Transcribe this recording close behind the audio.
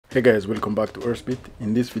Hey guys, welcome back to Earthbeat.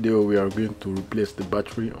 In this video we are going to replace the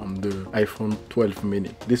battery on the iPhone 12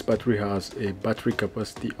 mini. This battery has a battery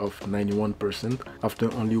capacity of 91%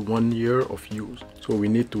 after only 1 year of use. So we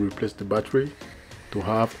need to replace the battery to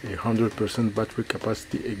have 100% battery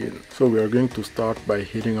capacity again. So we are going to start by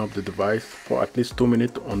heating up the device for at least 2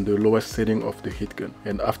 minutes on the lowest setting of the heat gun.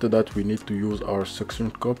 And after that we need to use our suction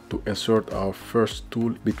cup to insert our first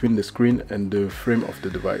tool between the screen and the frame of the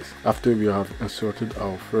device. After we have inserted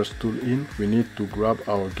our first tool in, we need to grab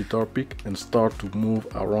our guitar pick and start to move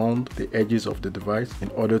around the edges of the device in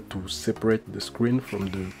order to separate the screen from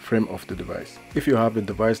the frame of the device. If you have a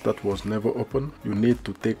device that was never open, you need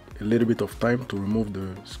to take a little bit of time to remove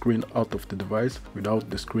the screen out of the device without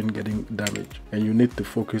the screen getting damaged, and you need to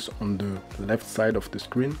focus on the left side of the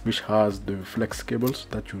screen, which has the flex cables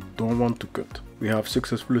that you don't want to cut. We have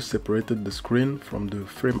successfully separated the screen from the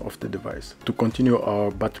frame of the device. To continue our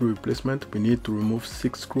battery replacement, we need to remove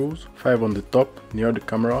 6 screws, 5 on the top near the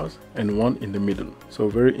cameras and 1 in the middle. So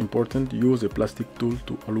very important, use a plastic tool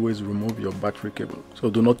to always remove your battery cable. So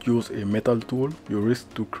do not use a metal tool, you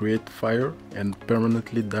risk to create fire and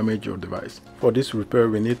permanently damage your device. For this repair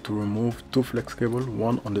we need to remove 2 flex cables,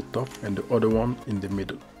 one on the top and the other one in the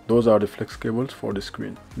middle. Those are the flex cables for the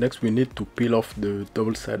screen. Next we need to peel off the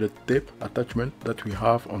double-sided tape attachment that we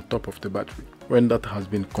have on top of the battery. When that has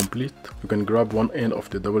been complete, you can grab one end of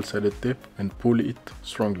the double-sided tape and pull it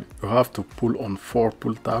strongly. You have to pull on 4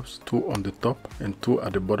 pull tabs, 2 on the top and 2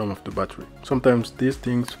 at the bottom of the battery. Sometimes these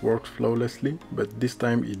things work flawlessly, but this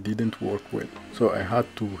time it didn't work well. So I had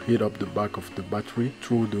to heat up the back of the battery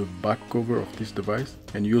through the back cover of this device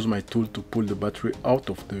and use my tool to pull the battery out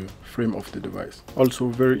of the frame of the device. Also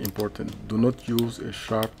very important, do not use a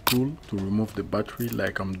sharp tool to remove the battery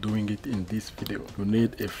like I'm doing it in this video. You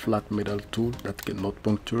need a flat metal tool that cannot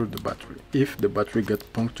puncture the battery. If the battery gets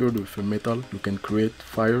punctured with a metal, you can create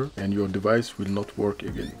fire and your device will not work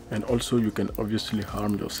again. And also you can obviously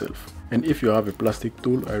harm yourself. And if you have a plastic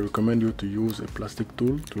tool, I recommend you to use a plastic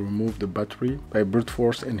tool to remove the battery by brute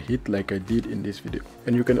force and heat like I did in this video.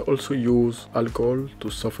 And you can also use alcohol to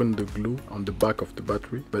soften the glue on the back of the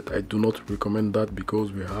battery, but I do not recommend that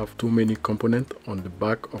because we have too many components on the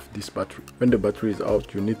back of this battery. When the battery is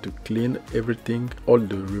out, you need to clean everything, all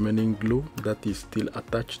the remaining glue that is still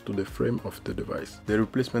attached to the frame of the device. The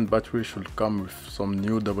replacement battery should come with some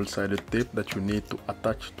new double-sided tape that you need to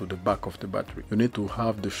attach to the back of the battery. You need to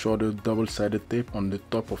have the shorter double-sided tape on the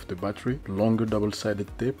top of the battery, longer double-sided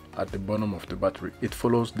tape at the bottom of the battery. It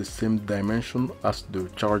follows the same dimension as the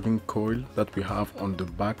charging coil that we have on the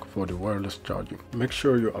back for the wireless charging. Make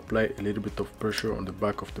sure you apply a little bit of pressure on the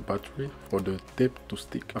back of the battery for the tape to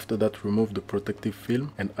stick. After that, remove the protective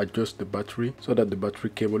film and adjust the battery so that the battery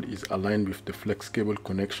cable is aligned with the flex cable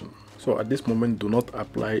connection. So at this moment, do not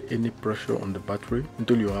apply any pressure on the battery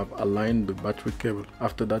until you have aligned the battery cable.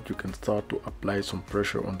 After that, you can start to apply some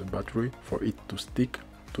pressure on the battery for it to stick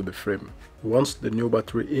to the frame. Once the new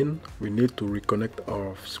battery in, we need to reconnect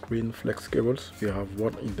our screen flex cables. We have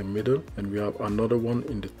one in the middle and we have another one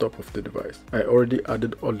in the top of the device. I already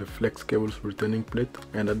added all the flex cables returning plate,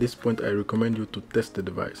 and at this point I recommend you to test the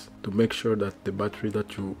device to make sure that the battery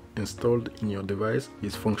that you installed in your device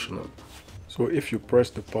is functional. So if you press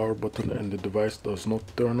the power button and the device does not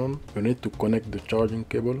turn on, you need to connect the charging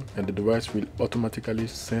cable and the device will automatically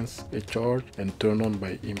sense a charge and turn on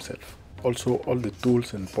by himself. Also, all the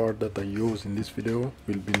tools and parts that I use in this video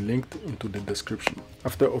will be linked into the description.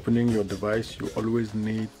 After opening your device, you always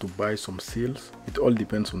need to buy some seals. It all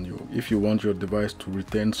depends on you. If you want your device to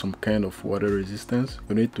retain some kind of water resistance,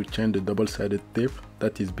 you need to change the double-sided tape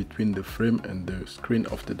that is between the frame and the screen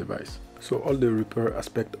of the device. So all the repair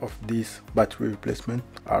aspect of this battery replacement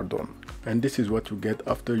are done. And this is what you get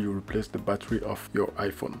after you replace the battery of your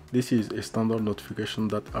iPhone. This is a standard notification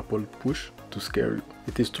that Apple push to scare you.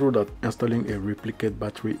 It is true that installing a replicate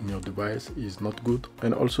battery in your device is not good,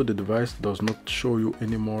 and also the device does not show you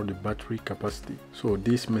anymore the battery capacity. So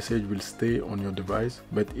this message will stay on your device,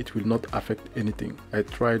 but it will not affect anything. I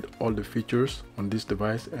tried all the features on this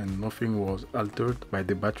device and nothing was altered by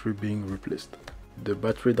the battery being replaced. The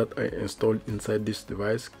battery that I installed inside this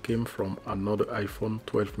device came from another iPhone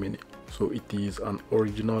 12 mini. So it is an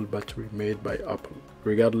original battery made by Apple.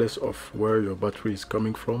 Regardless of where your battery is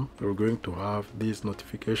coming from, you're going to have this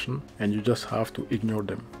notification and you just have to ignore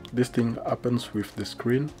them. This thing happens with the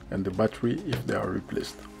screen and the battery if they are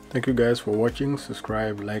replaced. Thank you guys for watching.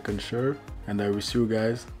 Subscribe, like and share, and I will see you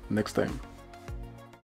guys next time.